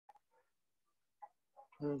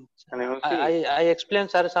And you I, see. I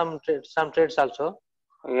explained, sir, some trades also.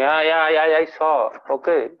 Yeah, I saw.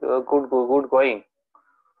 Okay, good going.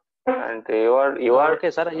 And you are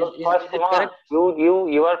Okay, sir. first Is it one. correct?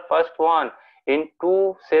 You are first one. In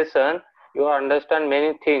 2 sessions, you understand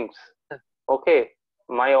many things. Okay,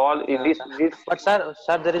 my all this. But sir,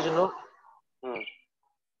 there is no Hmm.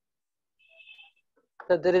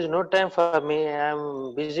 there is no time for me. I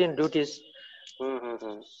am busy in duties.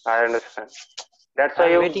 I understand. That's I why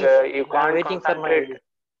am waiting. you I am can't waiting for my. concentrate.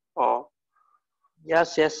 Oh.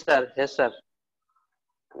 Yes, sir. Yes, sir.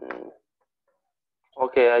 Hmm.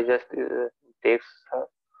 Okay, I just takes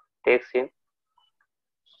takes in.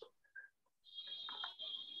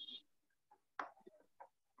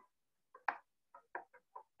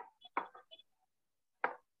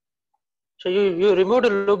 So you removed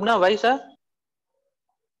Lubna, why, sir?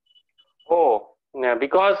 Oh, yeah,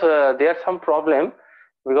 because there's some problem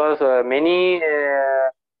because many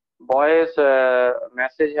boys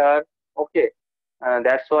message her. Okay,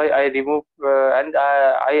 that's why I remove and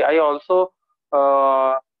I also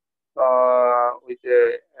with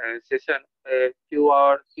a session a few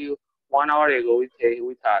 1 hour ago with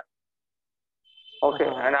her. Okay,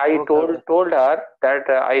 and I Okay. told her that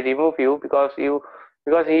I remove you because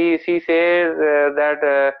she says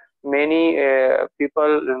that many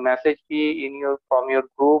people message me in your from your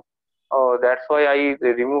group. Oh, that's why I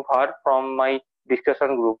remove her from my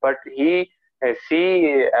discussion group. But she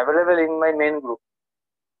available in my main group.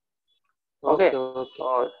 Okay, Okay.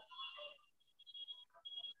 oh,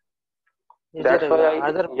 Is there that's why I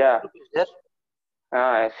other yeah group is there?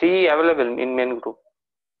 she available in main group.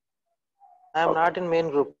 I am Okay, not in main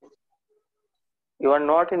group. you are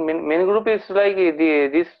not in main group is like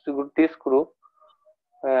this group. This group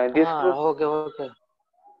Okay.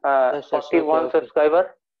 Yes. 41 Okay. subscriber.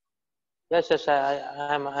 Yes.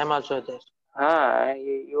 I'm also there.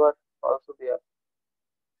 You are also there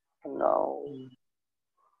now. Mm.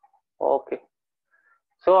 Okay.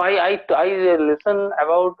 So I listen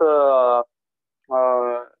about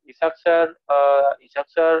Ishak sir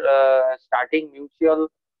starting mutual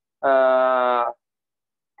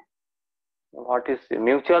what is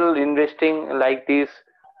mutual investing like this.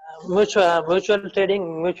 Mutual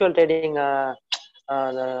trading.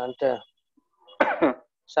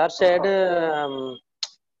 Sir said, I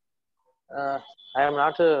am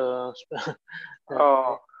not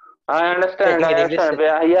Oh, I understand. saying I in English. understand.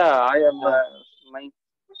 Yeah, I am Uh, my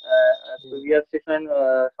previous session.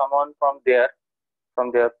 Someone from there.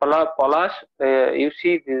 Palash, you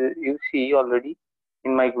see already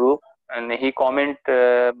in my group, and he comment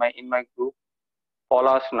my in my group.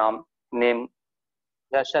 Palash name.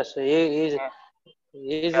 yes.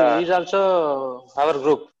 He Yeah, is also our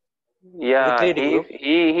group, yeah. Wicked group.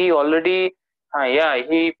 He already. Yeah,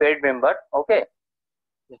 he paid member. Okay,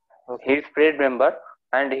 Okay. he's paid member,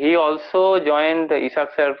 and he also joined the Ishak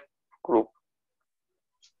Sir group.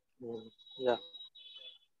 Yeah.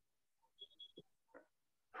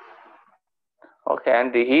 Okay,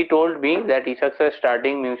 and he told me that Ishak Sir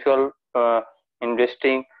starting mutual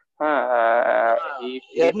investing.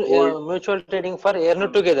 He told Mutual trading for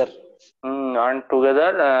earn together. and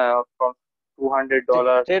together from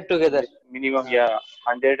 $200 Trade together. minimum, Uh, yeah,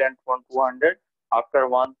 100 and from 200 after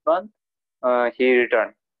 1 month he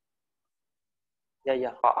returned.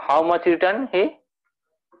 yeah. How much return he?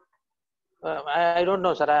 I don't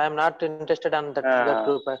know, sir. I am not interested on that Uh,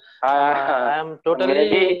 group. uh, I am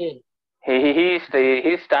maybe totally.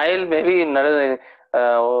 his style maybe another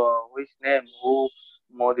which name who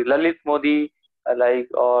Modi Lalit Modi like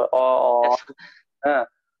or Yes. uh,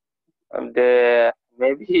 the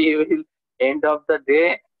maybe he will end of the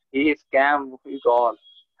day he scam it all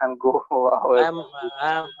and go away I am. from this.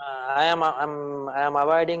 I am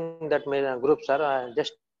avoiding that group, sir.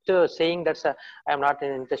 Just saying that I am not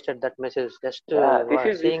interested that message. Just Yeah,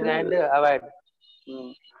 this saying is and avoid.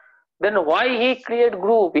 mm. Then why he create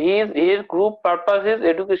group? His group purpose is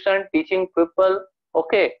education, teaching people.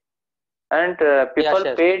 Okay, and people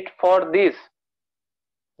Yes. paid for this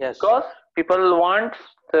Yes. because people want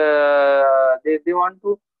they want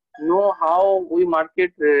to know how we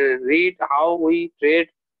market read how we trade.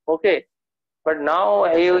 Okay, but now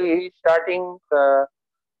Yes. he is starting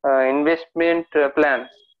investment plan.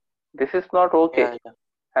 This is not okay, Yeah.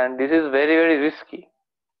 and this is very risky.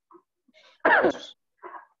 Yes.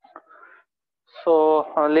 So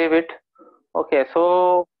leave it. Okay,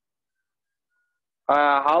 so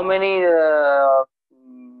how many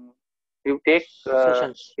you take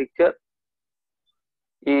Sessions. picture?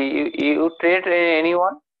 You trade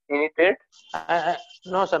anyone? Any trade?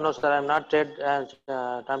 No, sir. I'm not trade.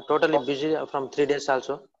 I'm totally Oh, busy from 3 days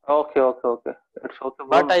also. Okay, okay, okay. It's okay, bro.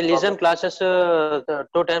 But No I problem. listen classes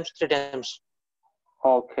 2 times, 3 times.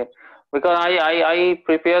 Okay, because I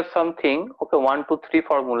prepare something. Okay, 1, 2, 3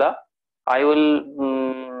 formula. I will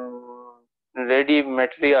ready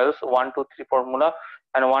materials 1, 2, 3 formula,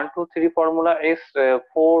 and 1, 2, 3 formula is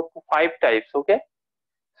 4 to 5 types. Okay,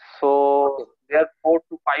 so Okay, there are 4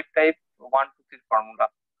 to 5 types 1, 2, 3 formula.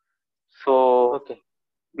 So okay,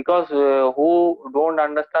 because who don't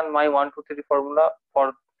understand my 1, 2, 3 formula,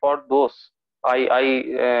 for those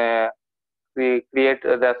I we create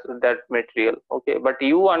that material. Okay, but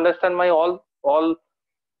you understand my all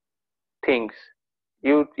things.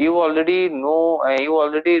 You already know, you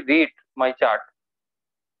already read my chart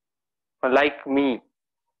like me.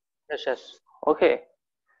 yes, yes, Okay,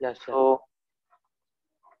 yes, yes. so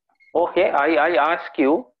okay, I ask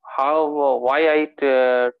you how why I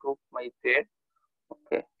took my trade.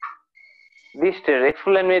 Okay, this trade,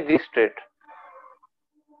 explain me this trade.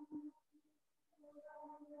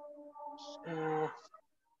 Uh,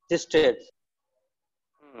 this trade,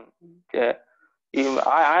 Hmm. Yeah,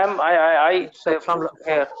 I am I it's say from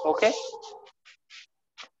here. Okay,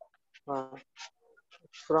 uh,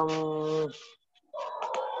 from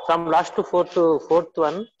from last to fourth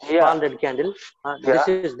one, yeah, small red candle. This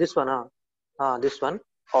yeah, is this one. This one.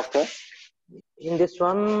 okay, In this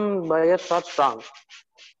one, buyers are strong.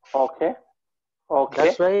 okay, okay,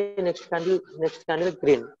 That's why next candle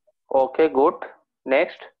green. okay, good.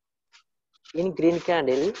 Next. In green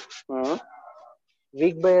candle, Hmm.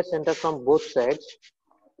 weak buyers enter from both sides.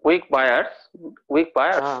 Weak buyers, weak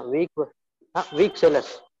buyers, Weak sellers.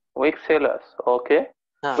 weak sellers. Okay,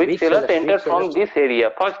 weak Weak sellers sellers. enter Weak from sellers. this area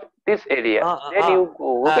first. This area, then you go.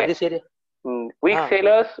 Okay, This area. weak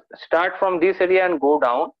sellers start from this area and go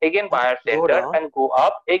down. Again, buyers Go enter down. and go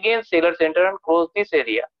up. Again, sellers enter and close this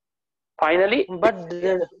area. Finally, this But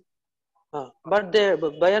area.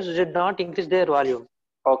 the buyers did not increase their volume.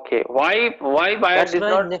 Okay, why buyer That's did why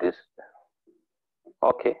not this?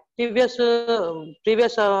 Okay, previous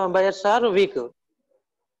buyers are weak.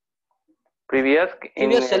 previous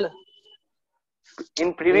Previous sell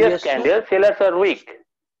in previous previous candle, sellers are weak.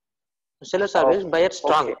 sellers are Oh, weak. Buyers okay.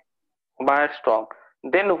 strong. Buyer strong.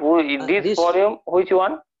 Then who this This volume? Which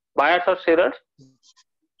one? Buyers or sellers?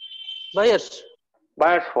 buyers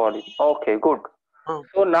Buyers volume. Okay, good. uh,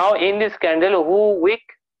 So now in this candle, who weak?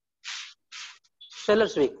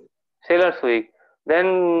 sellers weak. Sellers weak. Then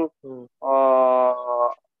Hmm. uh,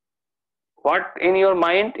 what in your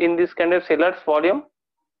mind in this candle? Sellers volume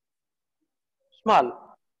Small.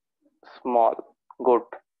 small. Good.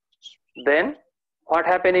 Then what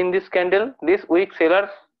happened in this candle? This weak sellers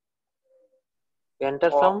Enter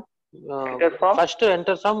uh, from enter from first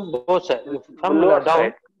enter from both sides. From lower down,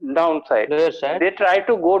 side, downside. lower side, They try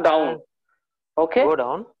to go down. and Okay. go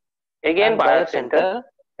down, Again and buyer buyer center. center,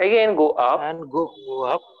 Again go up. and go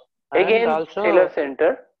up, and Again seller also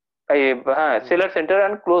center. hmm, Seller center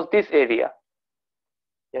and close this area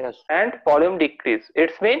yes, and volume decrease.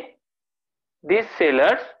 It's mean these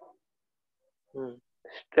sellers hmm,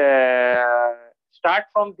 uh, start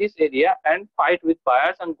from this area and fight with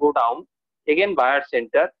buyers and go down. Again buyer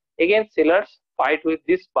center. Again sellers fight with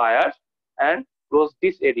these buyers and close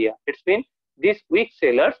this area. It's mean these weak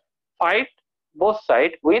sellers fight both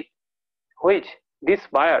sides with which these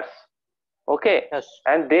buyers. Okay, yes,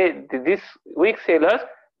 and these weak sellers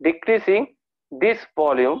decreasing this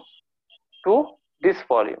volume to this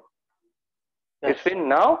volume. yes. It's been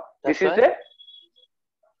now this That's is why a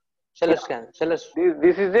sellers yeah can sellers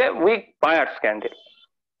this is a weak buyer's candle.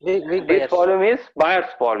 weak This buyers. volume is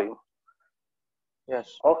buyer's volume. Yes,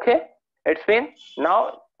 Okay, it's been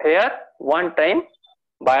now here one time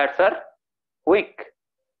buyers are weak.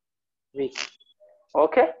 weak.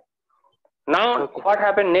 Okay, now Okay. what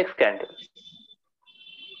happened next candle?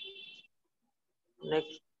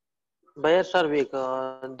 Next, buyers are weak.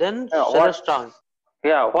 Then sellers What? strong.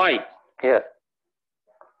 Yeah, why? Here,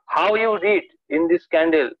 how you read in this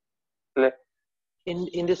candle?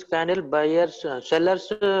 In this candle, buyers sellers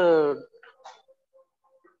Tell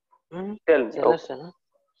me. Okay. sellers.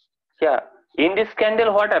 Yeah. In this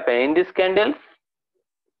candle, what happened? In this candle,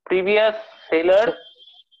 previous sellers,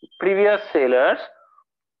 Se- previous sellers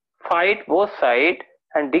fight both sides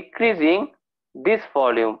and decreasing this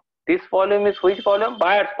volume. This volume is which volume?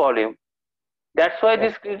 Buyer's volume. That's why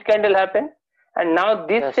this yes, candle happened. And now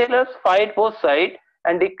these yes, sellers fight both sides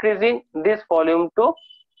and decreasing this volume to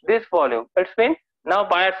this volume. It means now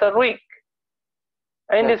buyers are weak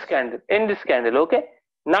in yes. this candle. In this candle, okay.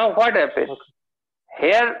 Now what happened? Okay.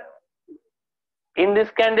 Here in this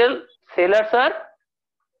candle, sellers are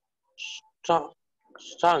Strong,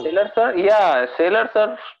 strong. sellers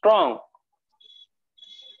are strong.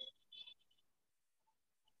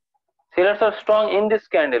 sellers are strong in this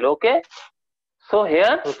candle. Okay, so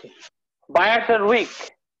here Okay. buyers are weak.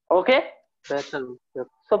 Okay, That's all. Yep.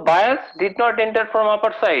 so buyers did not enter from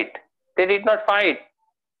upper side. They did not fight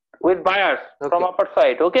with buyers from Okay. upper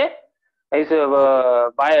side. Okay, is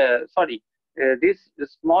Okay. buyer, sorry, this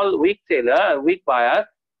small weak seller, weak buyer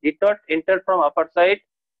did not enter from upper side,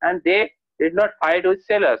 and they did not fight with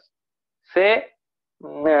sellers. Say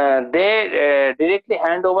they directly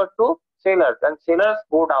hand over to sellers, and sellers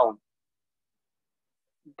go down.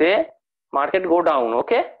 They market go down.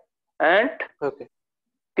 Okay, and Okay.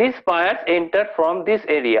 these buyers enter from this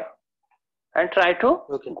area and try to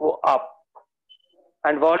Okay. go up,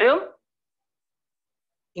 and volume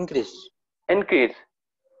Increase. increase.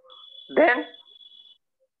 Then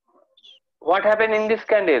what happened in this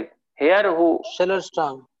candle? Here who, Seller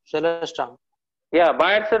strong. Seller strong. yeah,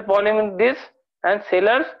 buyers are volume in this, and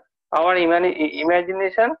sellers, our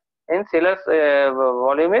imagination in sellers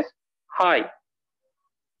volume is high.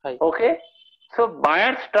 High. Okay, so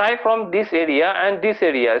buyers try from this area and this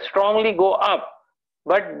area strongly go up,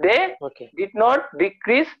 but they Okay. did not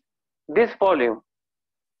decrease this volume.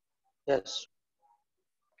 Yes.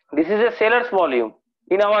 This is a seller's volume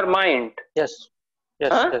in our mind. Yes.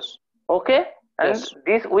 Yes. Huh? Yes. Okay, and Yes.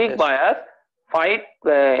 these weak Yes. buyers fight,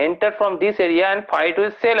 enter from this area and fight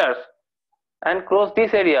with sellers and close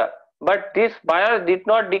this area, but this buyer did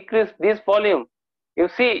not decrease this volume. You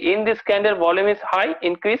see, in this candle volume is high,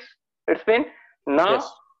 increase. It's been now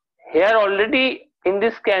Yes. here already in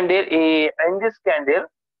this candle,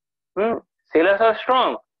 sellers are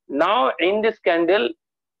strong. Now in this candle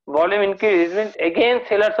volume increase, means again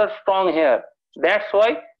sellers are strong here. That's why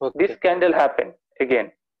this Okay. candle happened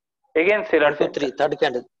again. Again sellers 1, 2, enter. 3. Third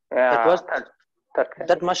candle. That Yeah, was. third candle.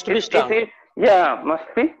 That must be strong. Yeah,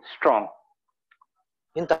 must be strong.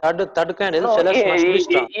 In third candle, No, sellers must be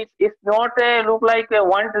strong. it's not a look like a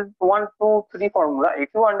 1, 2, 3 formula. If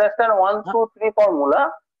you understand one, Huh? two, three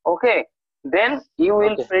formula, okay, then you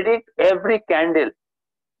will Okay. predict every candle.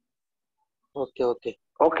 Okay. Okay.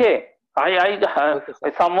 Okay, Okay,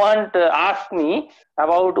 sir. someone asked me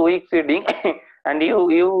about weak reading, and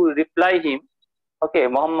you reply him. Okay,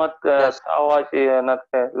 Muhammad Yes. was not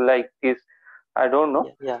like this. I don't know.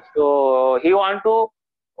 Yeah. Yeah. So he want to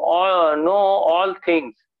know all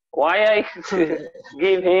things. Why I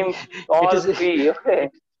give him It all is. free? Okay,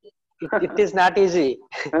 It is not easy.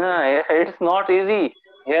 it's not easy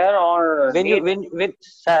here or When you need. when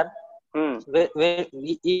sir, Hmm. when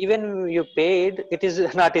even you paid, it is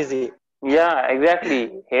not easy. Yeah,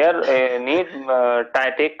 exactly. Here need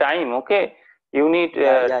take time. Okay, you need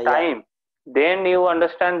Yeah. Yeah. Yeah. time. Then you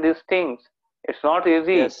understand these things. It's not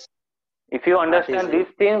easy. Yes. If you Not understand easy.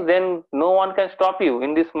 these things, then no one can stop you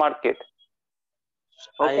in this market.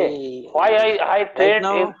 Okay. I Why I right trade in,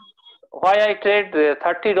 now. why I trade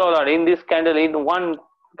 $30 in this candle in one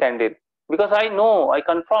candle? Because I know, I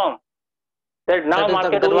confirm that now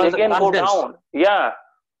market That will was the again go confidence. down. Yeah.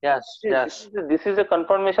 Yes. This Yes. this is a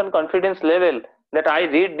confirmation confidence level that I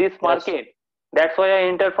read this Yes. market. That's why I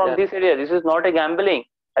enter from Yes. this area. This is not a gambling.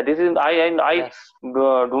 This is I Yes.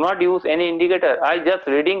 do not use any indicator. I just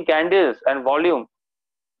reading candles and volume.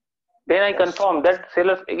 Then I Yes. confirm that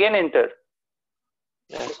sellers again enter.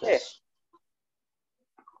 Yes. Okay. Yes.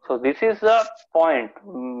 So this is the point.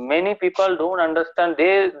 Many people don't understand.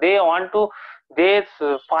 They want to, they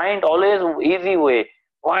find always easy way.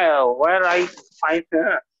 Why where I find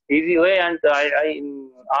easy way and I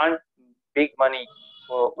earn big money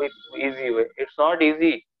with easy way. It's not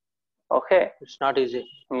easy. Okay. It's not easy.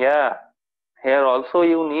 Yeah. Here also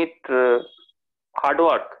you need hard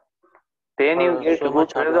work. Then you get So good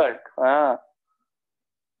much hard work. result.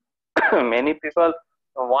 Many people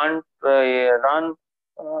want run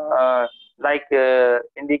like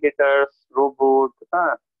indicators, robot.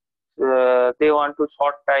 They want to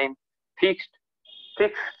short time fixed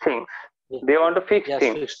things. Yeah. They want to fix Yes.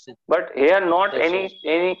 things, Fixed. but here not Yes. Yes.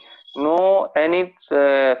 any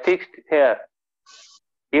fixed here.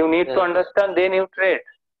 You need to Yes. understand. Then you trade.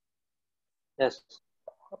 Yes.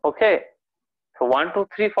 Okay. So 1, 2,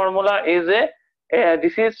 3 formula is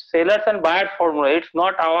this is sellers and buyers formula. It's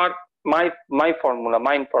not my formula,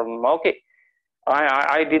 mine formula. Okay.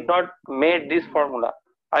 I did not made this formula.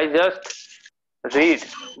 I just read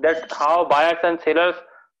that how buyers and sellers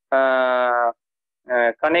uh,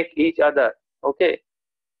 connect each other. Okay.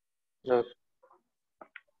 Okay.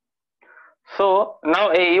 So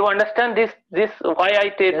now you understand this why I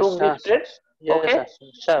Yes. took this trade. Yes. Okay. Yes.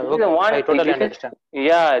 Sir. This is a Okay. one. I totally This is, understand.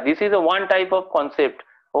 yeah. This is a one type of concept.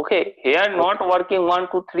 Okay. Here not Okay. working 1,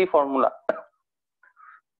 2, 3 formula.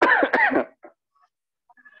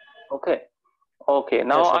 Okay. Okay.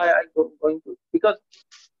 Now Yes. Yes. I going to, because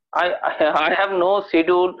I have no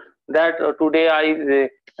schedule that today I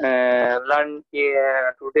learn,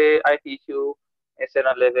 today I teach you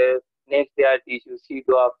SNR level, next day I teach you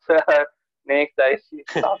C2 next I see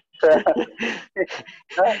software.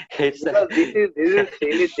 It's Because this is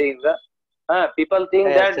silly things. People think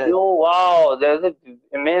yes, that, yes. oh wow, there's a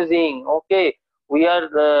amazing. Okay, we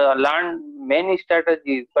are learn many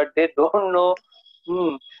strategies, but they don't know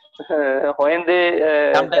hmm, when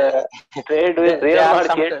they Sometimes trade with they real are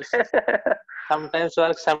market. sometimes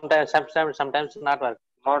work, sometimes not work.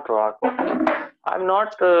 Not rock. I'm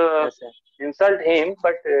not Yes, sir. insult him,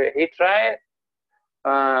 but he try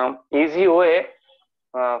easy way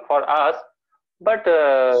for us. But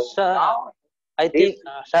Sir, now I this, think,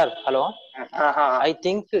 sir, hello. uh, I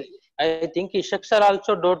think I think Ishak sir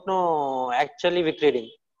also don't know actually wick reading.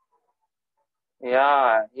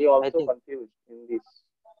 yeah, he I also think confused in this.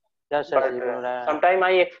 yes, yes, But sometimes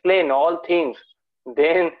I explain all things,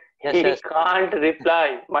 then yes, he yes. can't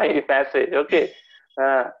reply my message. Okay,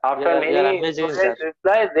 after You're many amazing, sir. students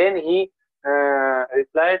reply, then he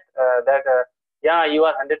replied that yeah, you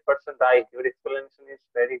are 100% right. Your explanation is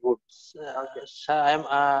very good. Okay. Sir,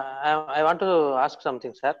 I want to ask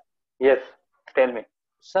something, sir. Yes. Tell me.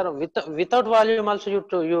 Sir, without volume also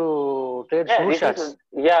you trade Yeah, smooth this is shots.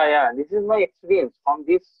 this is my experience from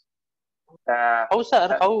this. Uh, How, sir?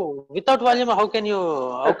 uh, How without volume? How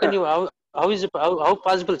is it? How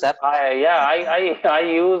possible, sir?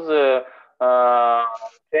 I use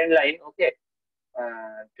trend line. Okay,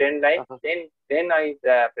 trend line. Uh-huh. Then I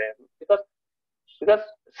because because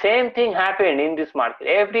same thing happened in this market.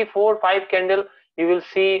 Every 4 5 candle you will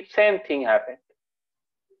see same thing happen.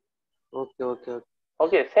 Okay, okay, okay.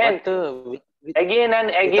 Okay, same But thing with again and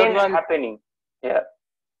without again volume, happening. Yeah.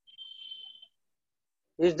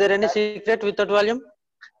 is there any secret without volume?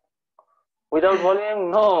 Without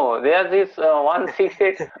volume, no. There's this one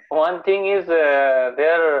secret. One thing is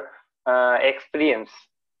their experience.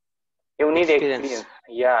 You need Experience. experience.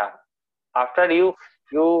 Yeah. After you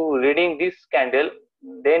reading this candle,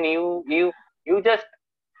 then you just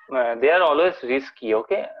they are always risky.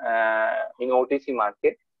 Okay. In OTC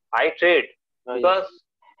market, I trade Oh because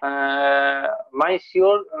yes. my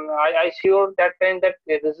sure I sure that time that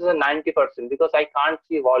this is a 90% because I can't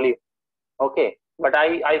see volume. Okay, but I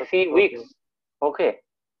Okay, see okay. Wicks. Okay, Wicks.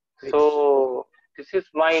 Okay. so this is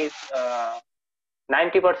my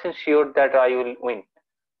 90% sure that I will win.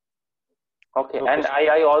 Okay, Okay, and sir.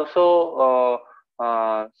 I also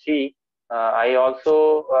see I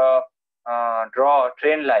also draw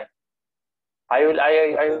train line. I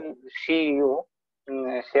Okay. will see you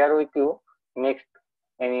share with you next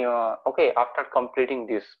any okay after completing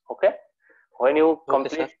this. Okay, when you Okay, sir.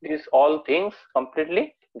 complete these all things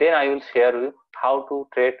completely, then I will share you how to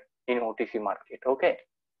trade in OTC market. Okay,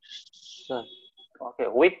 Sir. okay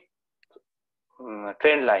with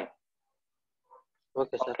trend line.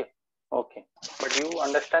 Okay, sir. Okay, okay, but you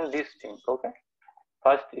understand these things. Okay,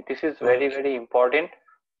 first this is Uh, very important.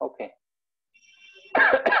 Okay,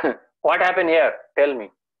 what happened here? Tell me.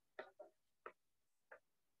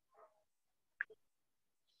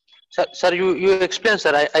 sir, you explain,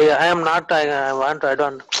 sir. I am not. I want. I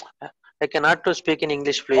don't. I cannot to speak in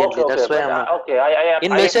English Okay, fluently. okay, That's why but I'm. okay,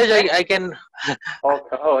 In I message, explain. I can.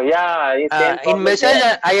 Okay, oh yeah, same In problem message,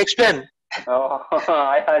 here. I explain. Oh,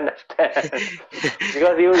 I understand.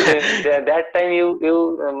 Because you that time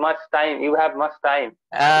you much time you have much time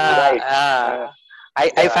to Uh, write. uh, Uh,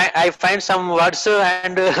 yeah, I find some words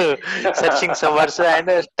and searching some words and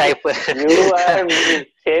type. you and me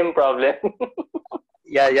same problem.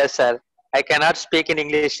 Yeah, yes, sir. I cannot speak in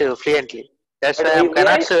English fluently. That's why But I we are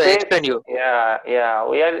cannot express. explain you. Yeah,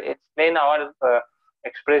 we are explain our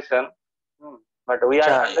expression, but we are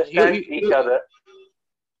Sir, understand each other.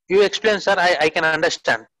 you explain, sir. I can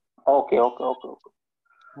understand. Okay, okay, okay, okay.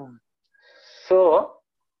 Hmm. So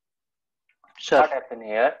Sir, what happened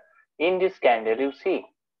here in this candle? You see,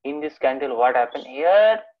 in this candle, what happened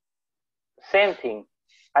here? Same thing.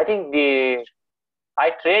 I think the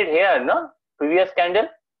I trade here, no? Previous candle,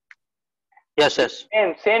 yes, yes.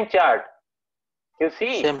 same chart. You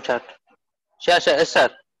see, Same chart. Sure, sir. Yes, sir.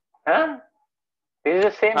 huh? This is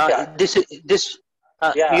the same chart. This.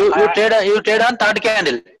 Yeah, You trade on third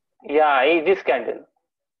candle. yeah, this candle.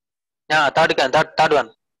 Yeah, third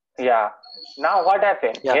one. Yeah. Now what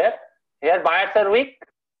happened Yeah. here? Here buyers are weak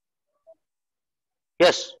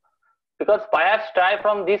Yes. because buyers try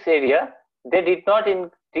from this area. They did not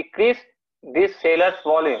decrease this seller's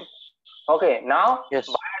volume. Okay. Now Yes.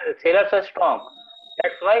 sellers are strong.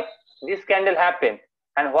 That's why this candle happened.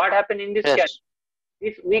 And what happened in this candle? Yes.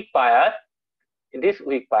 This weak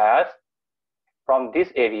buyers from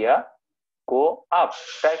this area, go up,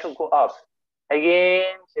 try to go up.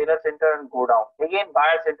 Again, sellers enter and go down. Again,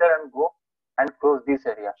 buyers enter and go and close this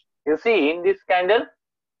area. You see, in this candle,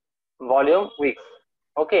 volume wicks.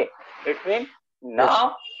 Okay, it means Yes.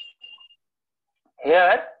 now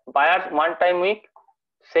here buyers one time wick,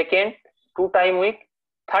 second two time wick,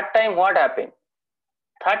 third time what happened?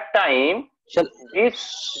 Third time Shall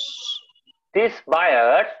this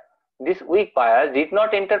buyers, this weak buyers did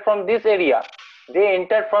not enter from this area. They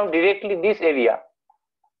enter from directly this area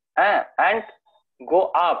and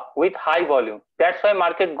go up with high volume. That's why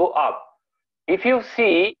market go up. If you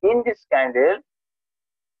see in this candle,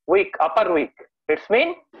 weak, upper weak, it's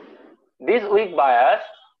mean these weak buyers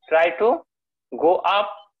try to go up,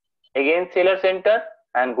 again sellers enter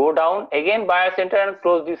and go down, again buyers enter and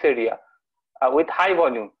close this area with high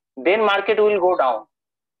volume. Then market will go down.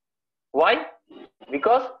 Why?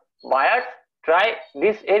 Because buyers try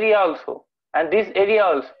this area also and this area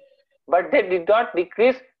also, but they did not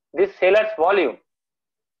decrease this seller's volume.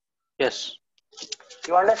 yes.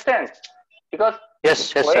 You understand? Because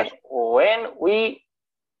Yes, yes, sir. when we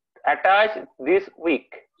attach this week,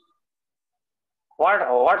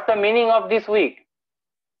 what's the meaning of this week?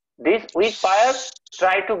 This week buyers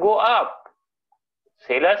try to go up.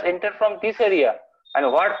 Sellers enter from this area.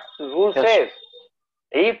 And what rule Yes. says?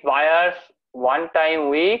 If buyers one time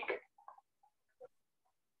weak,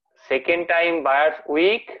 second time buyers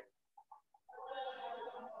weak,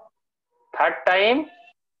 third time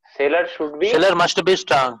seller should be Seller must be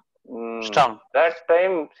strong. Strong. That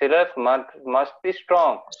time sellers must be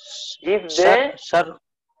strong. If Sir, they sir,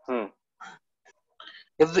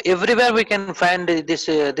 everywhere we can find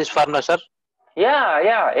this formula, sir.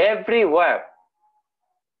 yeah, everywhere.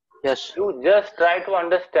 Yes. You just try to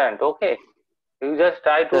understand, okay? You just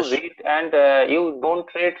try to Yes. read and you don't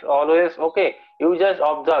trade always, okay? You just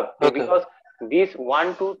observe Okay. because this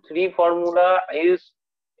 1, 2, 3 formula is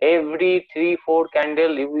every 3, 4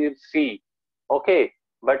 candle you will see, okay?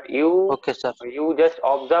 But Okay, sir. you just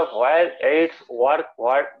observe where it's work,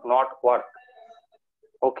 what not work,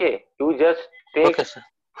 okay? You just take Okay, sir.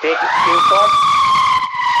 screenshot.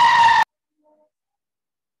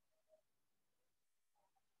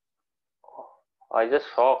 I just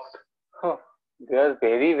shocked. Huh. They are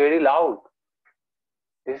very, very loud.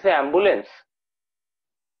 This is an ambulance.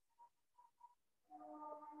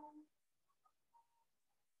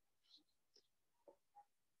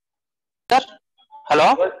 Sir,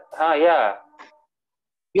 hello. Yeah.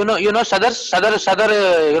 You know, Sadar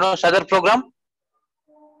program.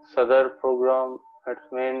 Sadar program. That's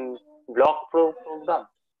mean block program.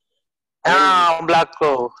 Black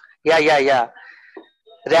Pro. Yeah.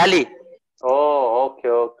 Rally. Oh, okay.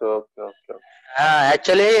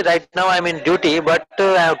 Actually, right now I'm in duty, but I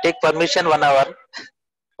have take permission 1 hour.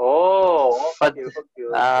 Oh, But okay.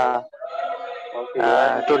 Okay, you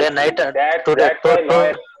are in today duty. night, That's why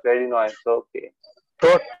noise, very noise. Okay.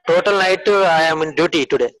 total night I am in duty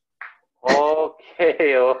today.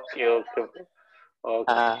 Okay.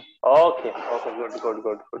 Uh, Okay.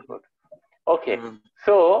 Good. Okay. mm,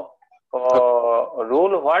 So, okay.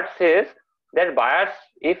 rule what says that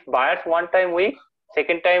if buyers one time weak,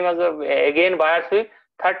 second time again buyers weak,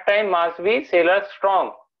 third time must be sellers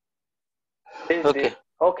strong. Okay.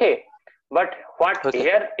 Okay. But what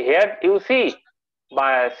Okay. here you see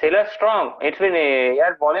by sellers strong, it will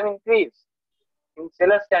here volume increase in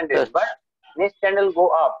sellers candle, Yes. but next candle go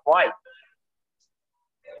up. Why?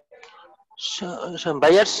 So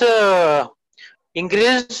buyers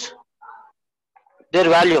increase their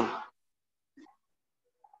volume.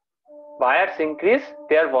 Buyers increase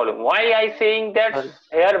their volume. Why I saying that Sorry.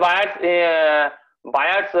 here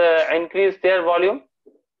buyers increase their volume?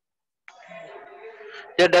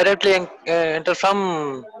 They directly enter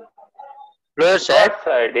from lower side. Lower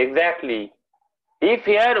side, exactly. If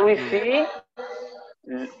here we see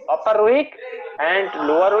upper wick and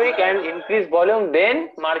lower wick and increase volume, then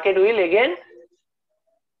market will again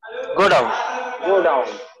Go down. go down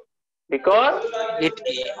because It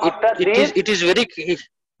after this it is very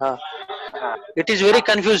uh, uh, it is very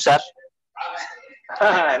confused, sir.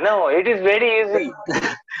 no, it is very easy.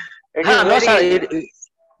 It is No, very sir. easy.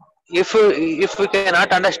 If we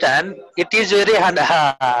cannot understand, it is very hard.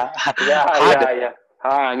 Yeah.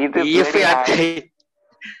 It is If we very hard.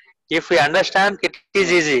 if we understand, it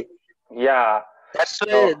is easy. Yeah.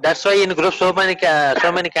 That's why in group so many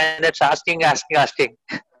candidates asking.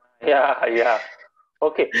 Yeah.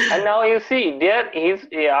 Okay. And now you see there is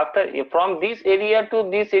after from this area to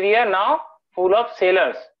this area now full of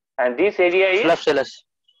sellers, and this area is Full of sellers,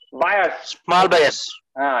 buyers. small buyers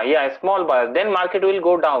Yeah, small buyers. Then market will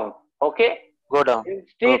go down. Okay. go down.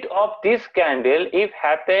 Instead Okay. of this candle, if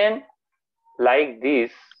happen like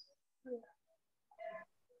this,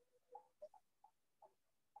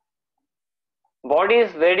 body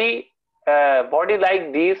is very body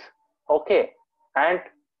like this, okay, and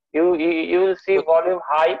you will see Okay. volume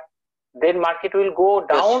high, then market will go Yes.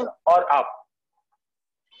 down or up.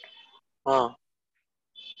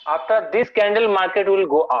 After this candle, market will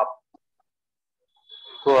go up,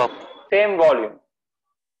 Go up. same volume.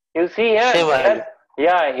 You see Same value.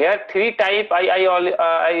 yeah, here three type.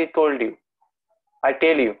 I told you. I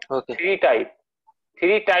tell you Okay. three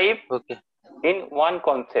type Okay. in one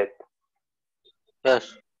concept. Yes.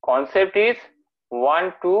 Concept is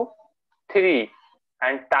 1, 2, 3,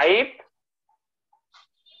 and type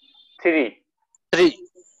 3. Three.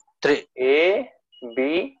 Three. A,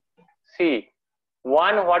 B, C.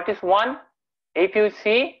 One, what is one? If you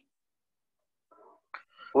see,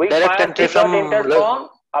 weak Direct buyers entry did not from enter from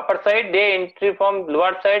upper side, they entry from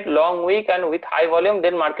lower side, long weak and with high volume,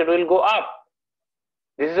 then market will go up.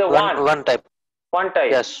 This is a one type. one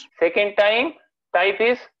type. Yes. Second type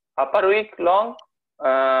is upper weak long,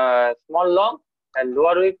 small long, and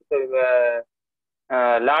lower weak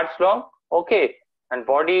large long. Okay, and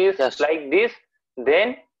body is Yes. like this,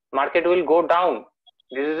 then market will go down.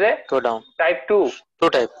 This is a Go down. type 2. Two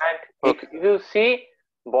type. And Okay. if you see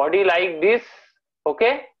body like this,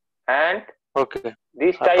 okay, and Okay.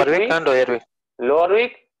 this Upper type week weak, and lower week. lower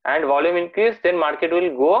weak, and volume increase, then market will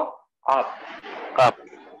go up. Up.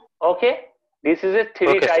 Okay, this is a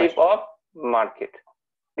three Okay, sir. type of market.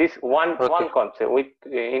 This one Okay. concept with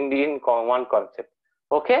in one concept.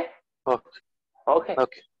 Okay, Okay. okay.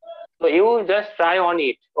 Okay. So you just try on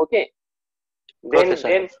it. Okay. Okay, sir.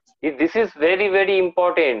 Then this is very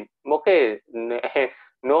important. Okay,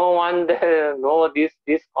 no one know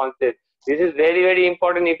this concept. This is very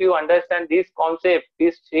important. If you understand this concept,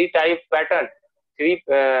 this three type pattern, three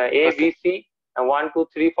A Okay. B C and 1 2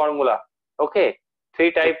 3 formula. Okay,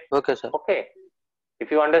 three type. Okay, sir. Okay, if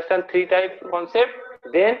you understand three type concept,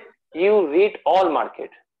 then you read all market,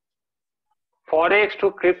 forex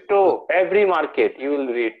to crypto, every market you will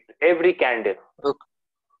read, every candle. Okay.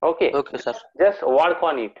 Okay, Okay, sir. just work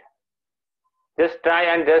on it. Just try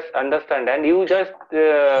and just understand, and you just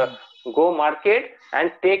go market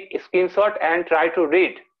and take a screenshot and try to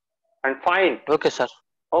read and find. Okay, sir.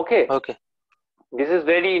 Okay, Okay. this is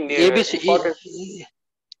very ABC. important.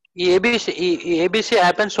 ABC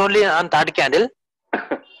happens only on third candle.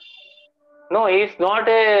 No, it's not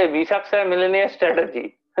a Visaksa millionaire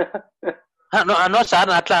strategy. No, sir.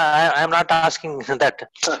 I am not asking that.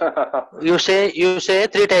 You say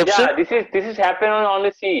three types. Yeah, this is happen on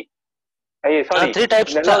only C. Sorry, Three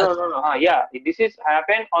types. no. Yeah, this is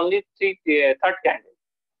happen only third candle.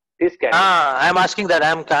 This candle. I am asking that.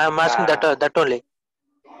 I'm asking that Ah, that only.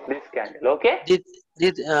 this candle. Okay.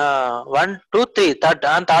 One, two, three.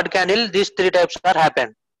 On third candle, these three types are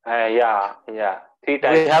happen. Yeah. Three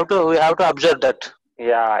types. We have to observe that.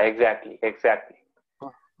 Yeah, exactly.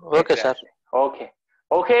 Okay, sir. Okay.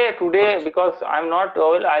 Today, Okay, because I'm not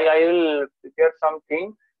well, I will prepare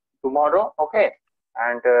something tomorrow. Okay,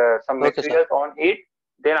 and some okay, sir. materials on it.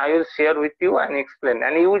 Then I will share with you and explain.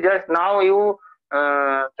 And you just now you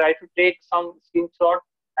try to take some screenshot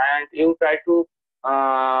and you try to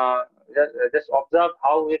just observe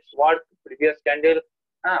how it's worked previous candle.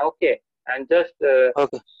 Okay, and just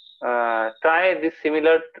Okay, try this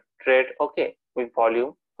similar trade. Okay, with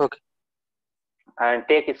volume okay, and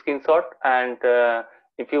take a screenshot, and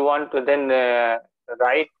if you want to then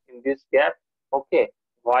write in this gap, okay,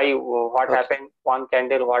 why, what okay, happened one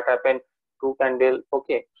candle, what happened two candle,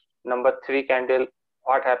 okay, number three candle,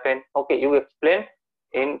 what happened, okay, you explain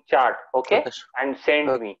in chart, okay, okay, sir. and send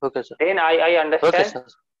Okay, me, okay, sir. then I Okay, understand sir.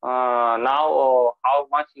 now how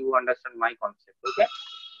much you understand my concept. Okay.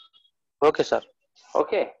 Okay, sir.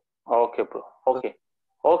 Okay. Okay, bro. Okay.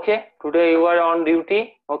 Okay. Today you are on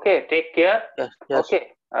duty. Okay. Take care. Yes.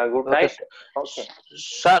 Okay. Good Okay, night. sir. Okay.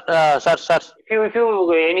 Sir. If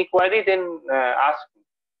you any query, then ask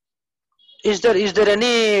me. Is there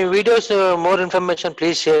any videos? More information,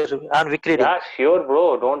 please share on Wick reading. Yeah, sure,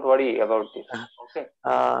 bro. Don't worry about this. Okay.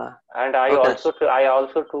 Uh, And okay. I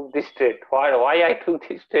also took this trade. Why I took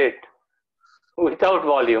this trade without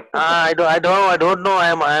volume? I don't know.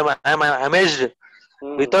 I'm amazed.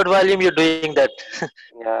 Hmm. Without volume, you're doing that.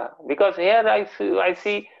 Yeah, because here I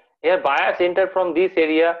see here buyers enter from this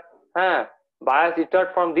area. Huh? Buyers entered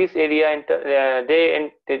from this area.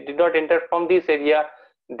 They did not enter from this area.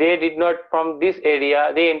 They did not from this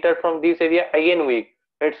area. They entered from this area again weak.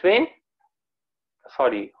 It's been,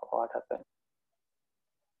 sorry, what happened?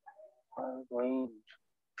 Going,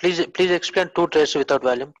 Please explain two traces without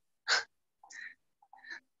volume.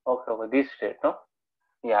 okay, this trade, no?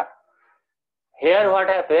 Yeah. Here what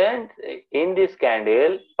happened in this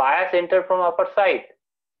candle, buyers enter from upper side.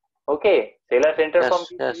 Okay, sellers enter from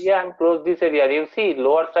this area and close this area. You see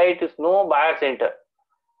lower side is no buyers enter.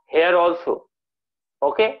 Here also.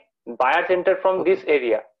 Okay, buyers enter from this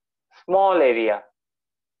area, small area.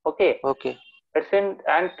 Okay. Okay. It's been,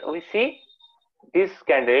 and we see this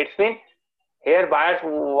candle. It's been here buyers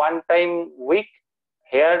one time weak,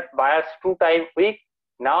 here buyers two time weak.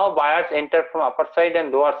 Now buyers enter from upper side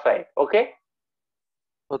and lower side. Okay.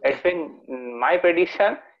 Okay. It's been, my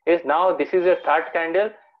prediction is now this is a third candle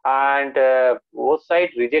and both side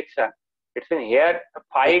rejection. It's been here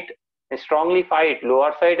fight, strongly fight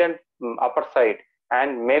lower side and upper side,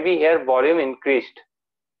 and maybe here volume increased.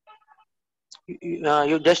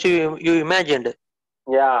 You imagined.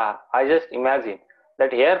 Yeah, I just imagine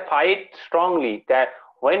that here fight strongly. That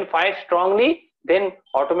when fight strongly, then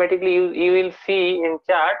automatically you will see in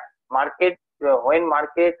chart market when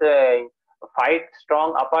market fight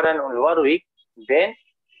strong upper and lower week, then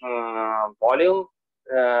volume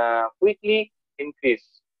quickly increase.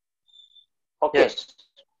 Okay. Yes.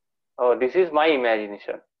 Oh, this is my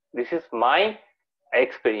imagination. This is my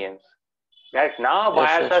experience. That now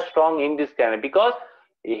buyers are strong in this candle because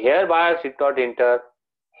here buyers did not enter.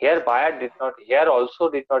 Here buyer did not. Here also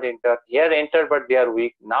did not enter. Here enter, but they are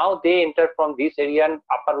weak. Now they enter from this area and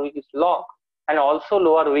upper week is long, and also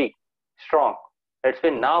lower week strong. That's why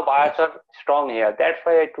now buyers are strong here. That's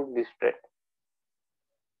why I took this trade.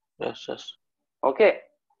 Yes. Yes. Okay.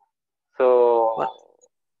 So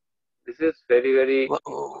this is very.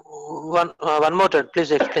 One more trade.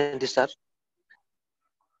 Please explain this, sir.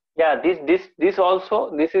 Yeah. This is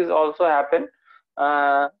also happen.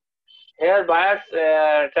 Here buyers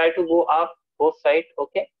try to go up both sides.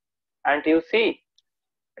 Okay. And you see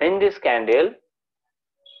in this candle,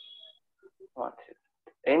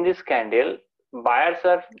 buyers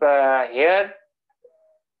are here.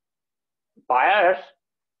 Buyers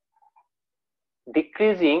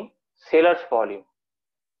decreasing sellers volume.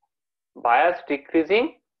 Buyers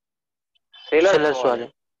decreasing sellers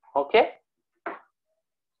volume. Okay.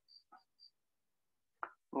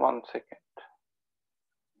 1 second.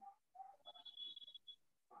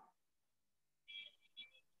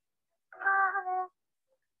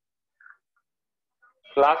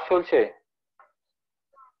 Class চলছে?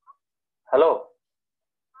 Hello,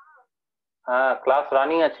 হ্যাঁ class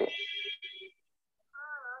running আছে।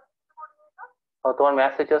 তোমার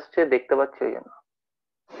message আসছে দেখতে পাচ্ছি ওই জন্য।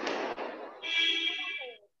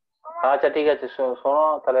 আচ্ছা ঠিক আছে, শোনো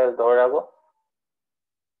তাহলে ধরে রাখো।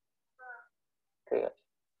 ঠিক আছে।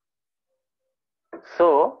 So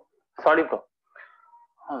sorry bro.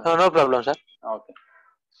 No problem, sir. Okay.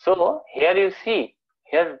 So here you see,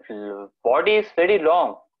 here body is very long.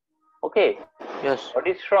 Okay. Yes.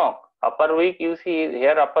 Body is strong. Upper week you see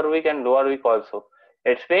here upper week and lower week also.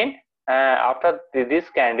 It's been after this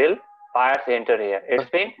candle buyers enter here. It's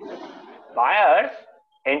been buyers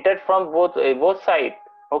entered from both sides.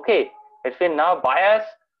 Okay. It's been now buyers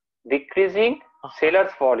decreasing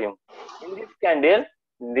sellers volume. In this candle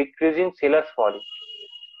decreasing sellers volume.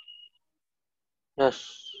 Yes.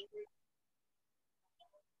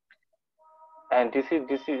 And this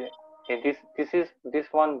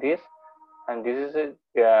one this, and this is a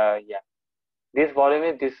yeah, this volume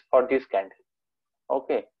is this for this candle.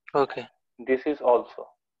 Okay. Okay. This is also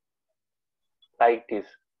like this.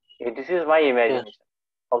 This is my imagination.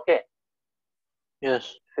 Yes. Okay. Yes.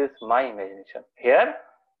 This is my imagination. Here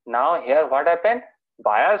now here what happened?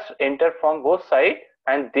 Buyers enter from both sides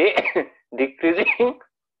and they decreasing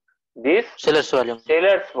this sellers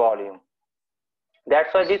volume.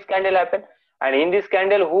 That's why this candle happened. And in this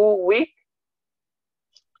candle, who weak?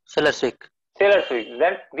 Sellers weak. Sellers weak.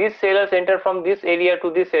 Then these sellers enter from this area to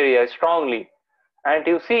this area strongly. And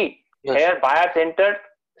you see, here buyers enter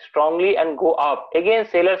strongly and go up. Again,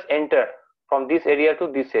 sellers enter from this area to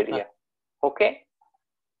this area. Okay?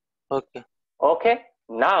 Okay. Okay.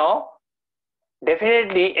 Now,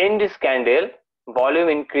 definitely in this candle, volume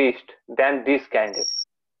increased than this candle.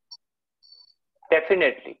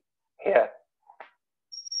 Definitely. Here.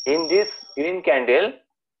 In this green candle,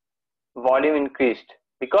 volume increased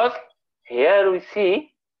because here we see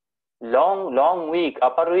long week,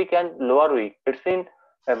 upper week and lower week. It's been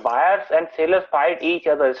buyers and sellers fight each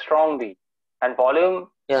other strongly and volume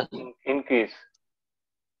increase.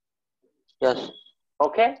 Yes.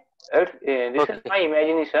 Okay. This is my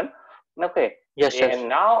imagination. Okay. Yes. And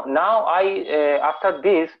now I after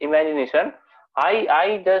this imagination,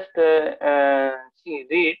 I just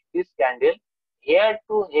read this candle. Here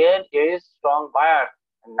to here there is strong buyer,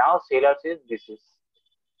 and now sellers is this is.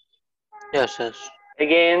 Yes.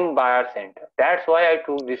 Again buyer center. That's why I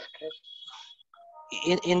took this trade.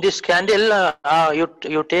 in this candle,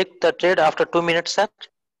 you take the trade after 2 minutes, sir.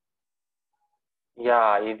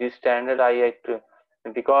 Yeah, it is standard.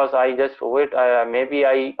 Because I just wait. Maybe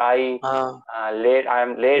late. I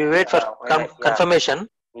am late You wait for when I, yeah, confirmation.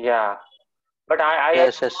 yeah. But I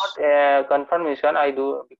Yes, do yes, not confirmation. I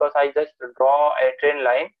do because I just draw a trend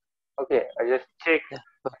line. Okay, I just check. yeah.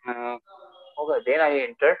 Uh, okay, then I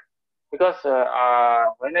entered because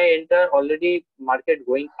when I enter already market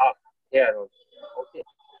going up here also. Okay,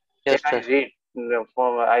 then Yes, yes. I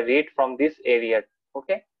read from this area.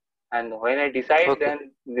 Okay, and when I decide, Okay.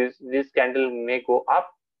 then this candle may go up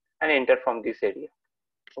and enter from this area.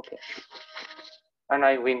 Okay, and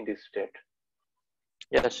I win this trade.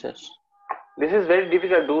 Yes, yes. This is very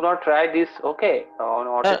difficult. Do not try this. Okay, on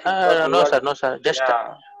OTC because you No, are, sir, no, sir. Just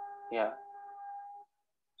yeah, yeah.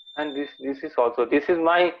 And this is also, this is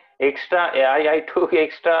my extra. I took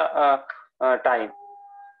extra time.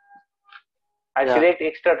 I yeah, select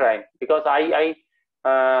extra time because I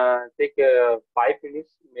take 5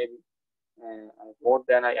 minutes maybe more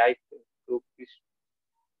than I took this.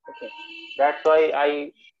 Okay, that's why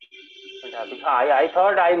I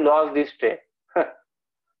thought I lost this trade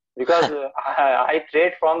because I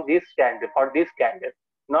trade from this candle for this candle,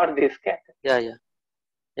 not this candle. yeah, yeah.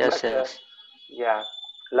 Yes, But yes. yeah,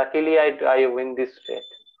 luckily I win this trade.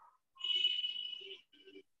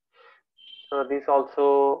 So this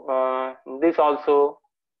also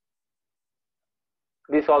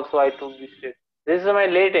I took this trade. This is my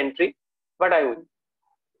late entry, but I win.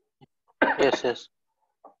 Yes, yes.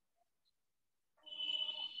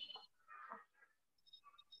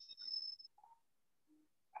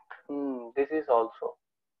 This is also.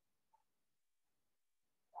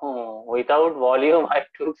 Without volume, I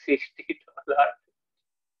took $60.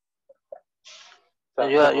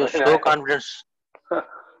 You When show confidence.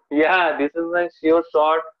 yeah, this is my sure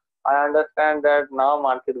shot. I understand that now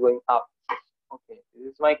market going up. Okay,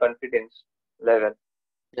 this is my confidence level.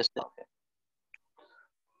 Yes, yes. Okay,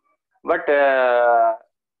 but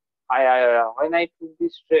when I took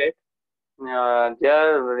this trade,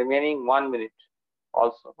 there are remaining 1 minute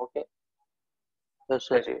also. Okay, Yes,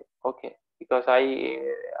 yes. ready. Okay, because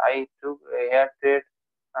I took a hair trade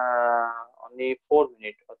only 4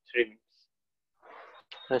 minutes or 3 minutes.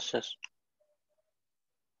 Yes, yes.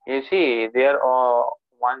 You see, there are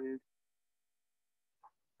one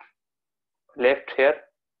left here,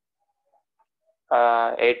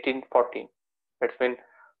 1814. That's when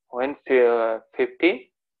 15,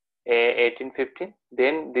 1815,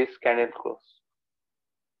 then this candle close.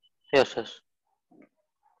 Yes, yes.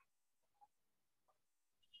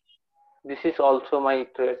 This is also my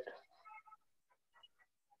trade.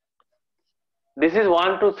 This is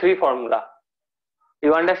 1 2 3 formula.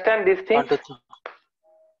 You understand these things? One, two, three.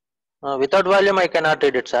 Without volume, I cannot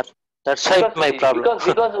read it, sir. That's why Because my problem.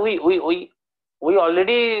 because we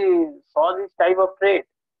already saw this type of trade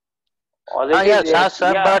already. Yes,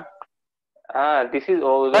 sir. Yeah. This is But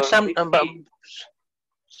all. some, See,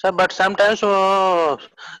 sir, but sometimes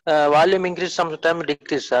volume increase, sometimes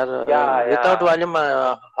decrease, sir. yeah, Without yeah. volume,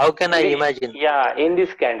 how can I imagine? Yeah, in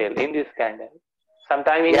this candle,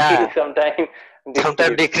 sometime increase, Yeah, sometime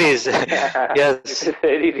sometimes decrease. decrease. This Yes, is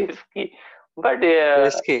very risky, but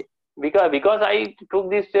risky. because I took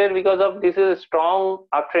this trade because of this is a strong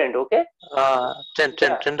uptrend. Okay, yeah, Trend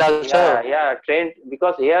yeah, also. yeah, trend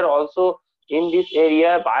because here also in this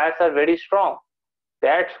area buyers are very strong.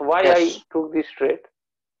 That's why I Yes, took this trade.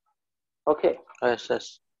 Okay, yes,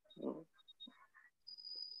 yes,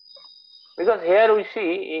 because here we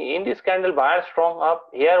see in this candle buyers strong up.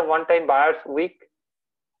 Here one time buyers weak.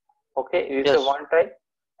 Okay, it is a yes. one time.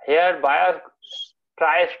 Here buyers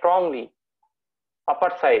try strongly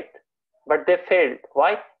upper side, but they failed.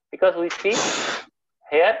 Why? Because we see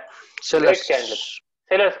here red candle, Sellers.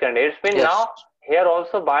 seller's candle. It's been Yes, now here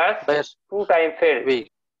also buyers buyers two time failed.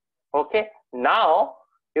 weak. Okay, now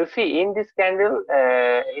you see in this candle,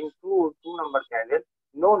 in two number candle,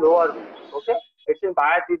 no lower week. Okay, it's in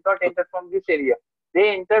buyers did not enter from this area.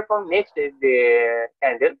 They enter from next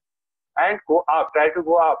candle and go up, try to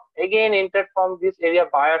go up. Again enter from this area,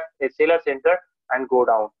 buyers, sellers enter and go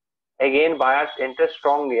down. Again buyers enter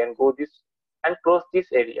strongly and go this and close this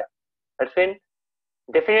area. That's when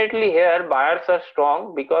definitely here buyers are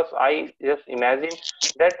strong because I just imagine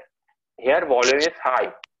that here volume is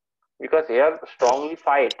high because here strongly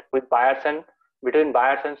fight with buyers and between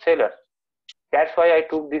buyers and sellers. That's why I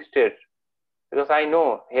took this trade because I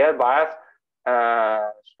know here buyers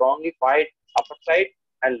strongly fight upper side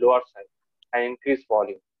and lower side and increase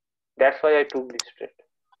volume. That's why I took this trade.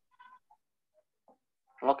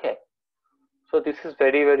 Okay, so this is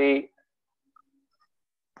very very,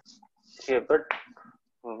 yeah, but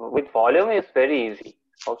With volume is very easy.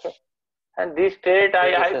 Okay. And this trade,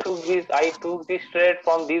 Yes, I sir. took this trade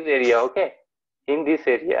from this area. Okay. In this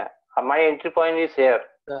area, my entry point is here,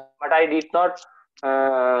 but I did not.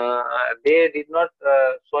 They did not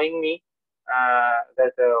showing me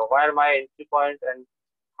that where my entry point and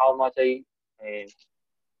how much I.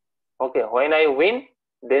 Okay, when I win,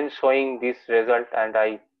 then showing this result and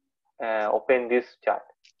I open this chart.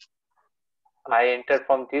 I enter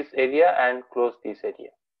from this area and close this area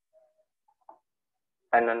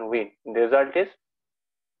and then win. The result is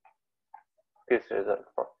this result.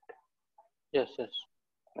 Yes, yes.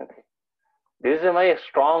 Okay. This is my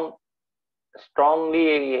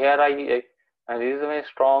strongly here and this is my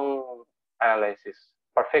strong analysis,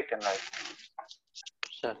 perfect analysis.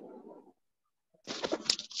 Sir.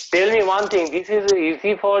 Tell me one thing, this is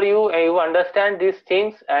easy for you and you understand these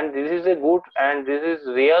things and this is a good and this is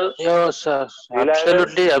real, Yes, sir. reliable.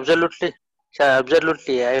 Absolutely, absolutely. Sir,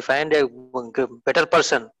 absolutely. I find a better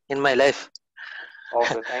person in my life.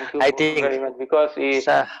 Okay, thank you I think, very much because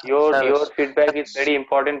sir, sir, your feedback is very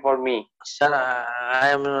important for me. sir,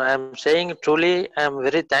 I'm saying truly, I'm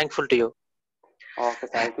very thankful to you. Okay,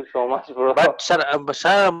 thank you so much, bro. But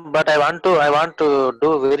I want to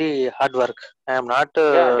do very hard work. I am not.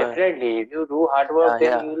 Yeah, definitely. If you do hard work,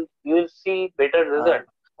 then Yeah. you will see better Uh, result.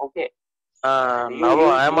 Okay, and Now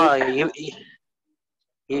I am.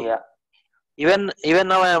 yeah. Even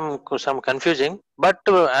now I am some confusing, but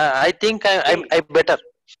I think See, I better.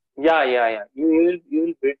 yeah. You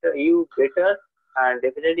will better, and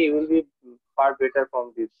definitely you will be far better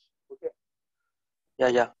from this. Okay, Yeah,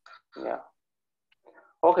 yeah. yeah.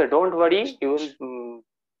 Okay, don't worry. You will.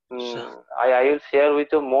 So, I will share with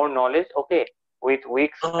you more knowledge. Okay, with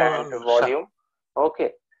Wicks and so, volume.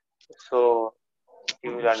 Okay, so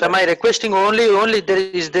you will so my understand. requesting only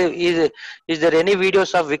is there any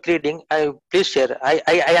videos of Vic reading? I please share.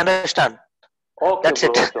 I understand. Okay, That's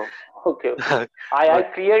it. bro. Okay, okay. I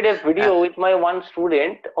created a Uh, video with my one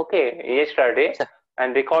student. Okay, yesterday, so,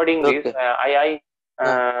 and recording this. okay. I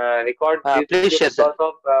Uh, record this Please video share, sir.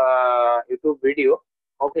 because of YouTube video.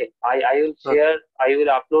 Okay, I will Okay, share. I will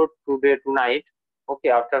upload today tonight. Okay,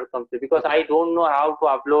 after complete because okay, I don't know how to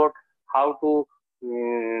upload, how to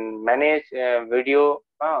manage video.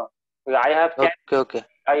 I have okay, okay,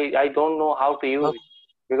 I don't know how to use it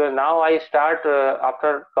because now I start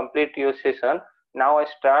after complete your session. Now I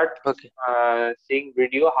start okay, seeing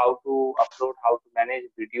video how to upload, how to manage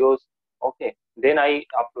videos. Okay, then I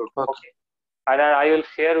upload. okay. Okay, and I will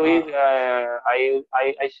share with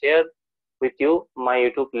I share with you my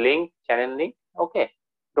YouTube link, channel link. Okay,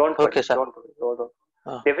 don't Okay, worry, sir. don't.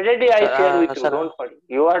 Uh, Definitely, I share with you. Sir. Don't worry.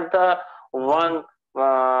 You are the Uh, one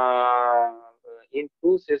uh, in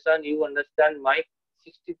two session. You understand my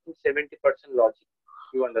 60 to 70% logic.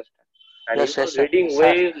 You understand, and you yes, are yes, sir. reading Sir.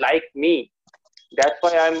 way like me. That's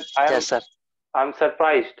why Yes, sir. I'm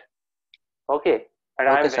surprised. Okay, and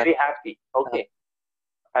Okay, I'm sir. very happy. Uh, Okay,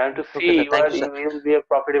 I want to okay, sir. see Thank you, sir. you will be a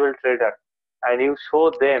profitable trader, and you show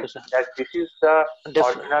them Okay, sir. that this is the Def,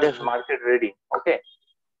 original def, market reading. Okay.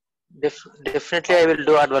 Definitely, I will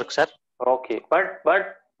do hard work, sir. Okay,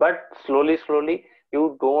 but slowly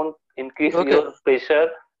you don't increase Okay, your pressure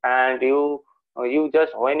and you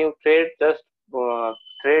just when you trade just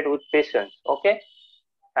trade with patience. Okay,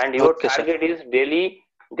 and your okay, sir. target is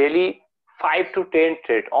daily 5 to 10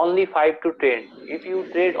 trade, only 5 to 10. If you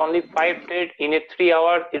trade only 5 trade in a 3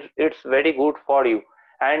 hours, it's very good for you.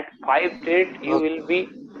 And 5 trade you will Okay, be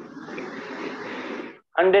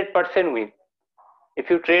 100% win if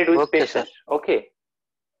you trade with okay, sir. patience. Okay.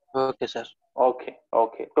 Okay, sir.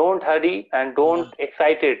 Okay. Don't hurry and don't Uh,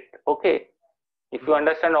 excited. Okay. If you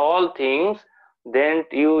understand all things, then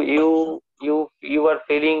you are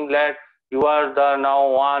feeling that you are the now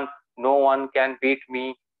one. No one can beat me.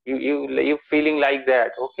 You feeling like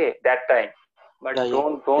that. Okay, that time. But yeah, yeah.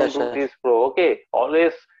 don't Yes, do sir. this, bro. Okay.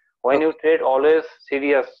 Always when you Okay. trade, always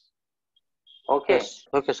serious. Okay. Yes.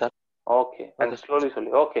 Okay, sir. Okay. And Okay, sir.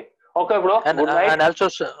 slowly. Okay. Okay, bro. Good night. And also,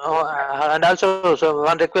 so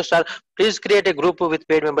one request, sir. Please create a group with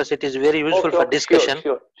paid members. It is very useful for Okay. Sure. discussion,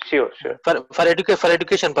 Sure. for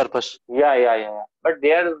education purpose. Yeah. But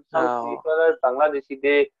there are some Uh, people are Bangladeshi.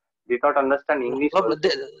 They did not understand no English problem.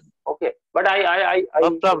 also. Okay, but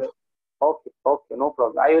No problem. okay, no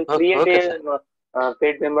problem. I will Okay, create okay, sir. a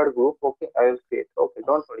paid member group. Okay, I will create. Okay,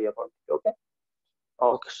 don't worry about it. Okay.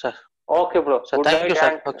 Oh, Okay, sir. okay, bro. So Good thank you, night sir.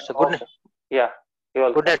 and Okay, sir. Good night. okay. Yeah,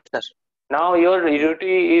 you're Good welcome. night, sir. Now your Mm.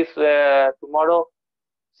 duty is tomorrow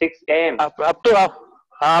 6 a.m. Up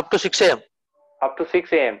to 6 a.m. up to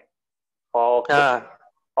 6 a.m. Okay. Uh,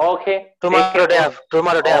 Okay. Take Tomorrow care, day bro. off.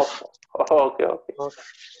 Tomorrow day off. Okay. Okay. Okay. Okay.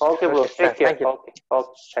 Okay, bro. Okay, sir. Take care. Thank you. Okay. Okay.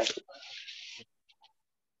 Thank you.